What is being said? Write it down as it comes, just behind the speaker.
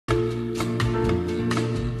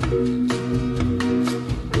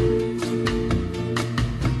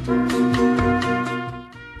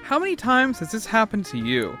many times has this happened to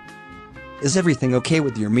you? Is everything okay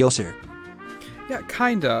with your meal, sir? Yeah,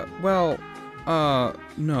 kinda. Well,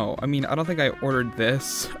 no. I mean, I don't think I ordered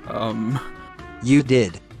this. You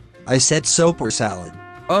did. I said soap or salad.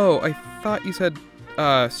 Oh, I thought you said,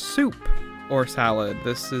 soup or salad.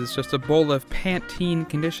 This is just a bowl of Pantene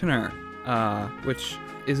conditioner, which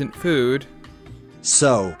isn't food.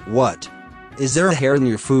 So, what? Is there a hair in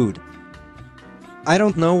your food? I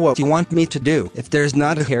don't know what you want me to do if there's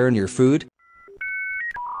not a hair in your food.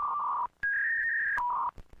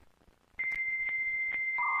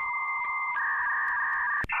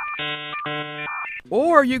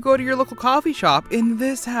 Or you go to your local coffee shop and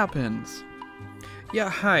this happens.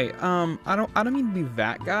 Yeah, hi. I don't mean to be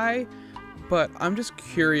that guy, but I'm just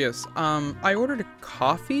curious. I ordered a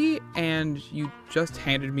coffee and you just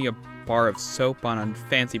handed me a bar of soap on a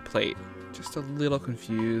fancy plate. Just a little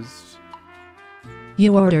confused.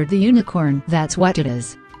 You ordered the unicorn, that's what it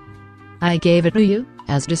is. I gave it to you,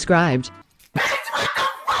 as described.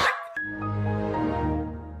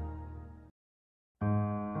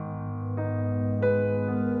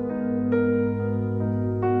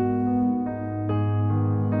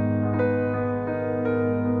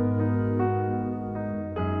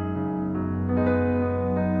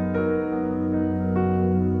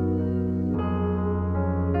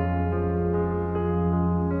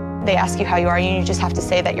 They ask you how you are, and you just have to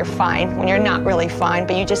say that you're fine when you're not really fine,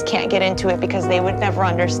 but you just can't get into it because they would never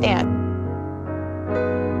understand.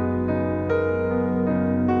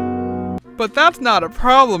 But that's not a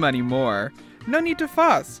problem anymore. No need to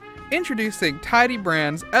fuss. Introducing Tidy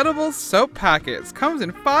Brand's edible soap packets. Comes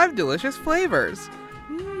in 5 delicious flavors.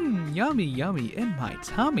 Mmm, yummy, yummy in my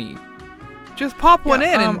tummy. Just pop one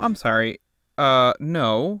in and... I'm sorry.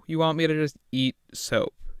 No. You want me to just eat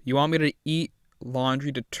soap. You want me to eat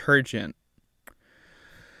laundry detergent.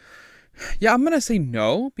 Yeah, I'm gonna say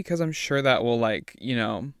no, because I'm sure that will, like, you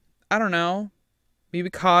know, I don't know, maybe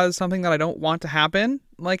cause something that I don't want to happen.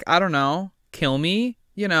 Like, I don't know, kill me,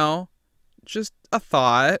 you know, just a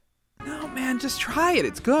thought. No, man, just try it,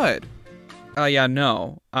 it's good. Yeah,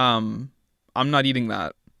 no, I'm not eating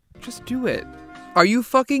that. Just do it. Are you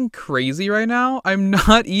fucking crazy right now? I'm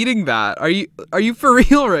not eating that. Are you for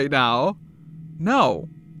real right now? No.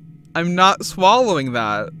 I'm not swallowing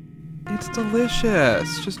that. It's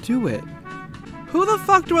delicious. Just do it. Who the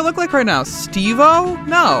fuck do I look like right now? Steve-O?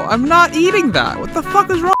 No, I'm not eating that. What the fuck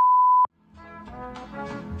is wrong?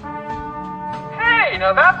 Hey,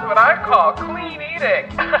 now that's what I call clean eating.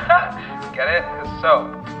 Get it? It's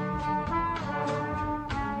soap.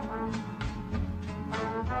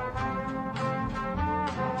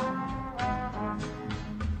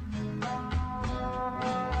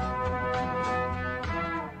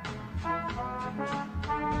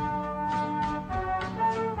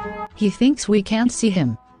 He thinks we can't see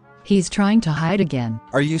him. He's trying to hide again.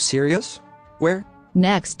 Are you serious? Where?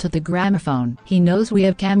 Next to the gramophone. He knows we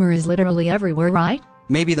have cameras literally everywhere, right?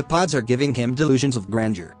 Maybe the pods are giving him delusions of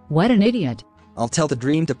grandeur. What an idiot. I'll tell the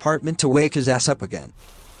dream department to wake his ass up again.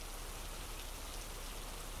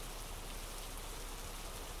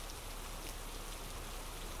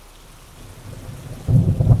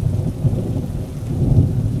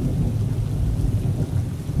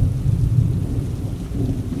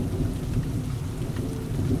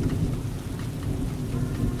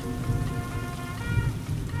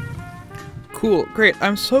 Cool, great.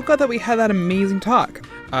 I'm so glad that we had that amazing talk.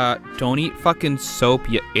 Don't eat fucking soap,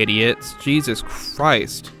 you idiots. Jesus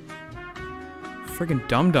Christ. Friggin'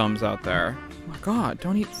 dum-dums out there. Oh my god,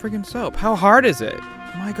 don't eat friggin' soap. How hard is it?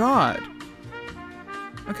 Oh my god.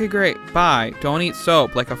 Okay, great. Bye. Don't eat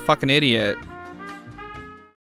soap like a fucking idiot.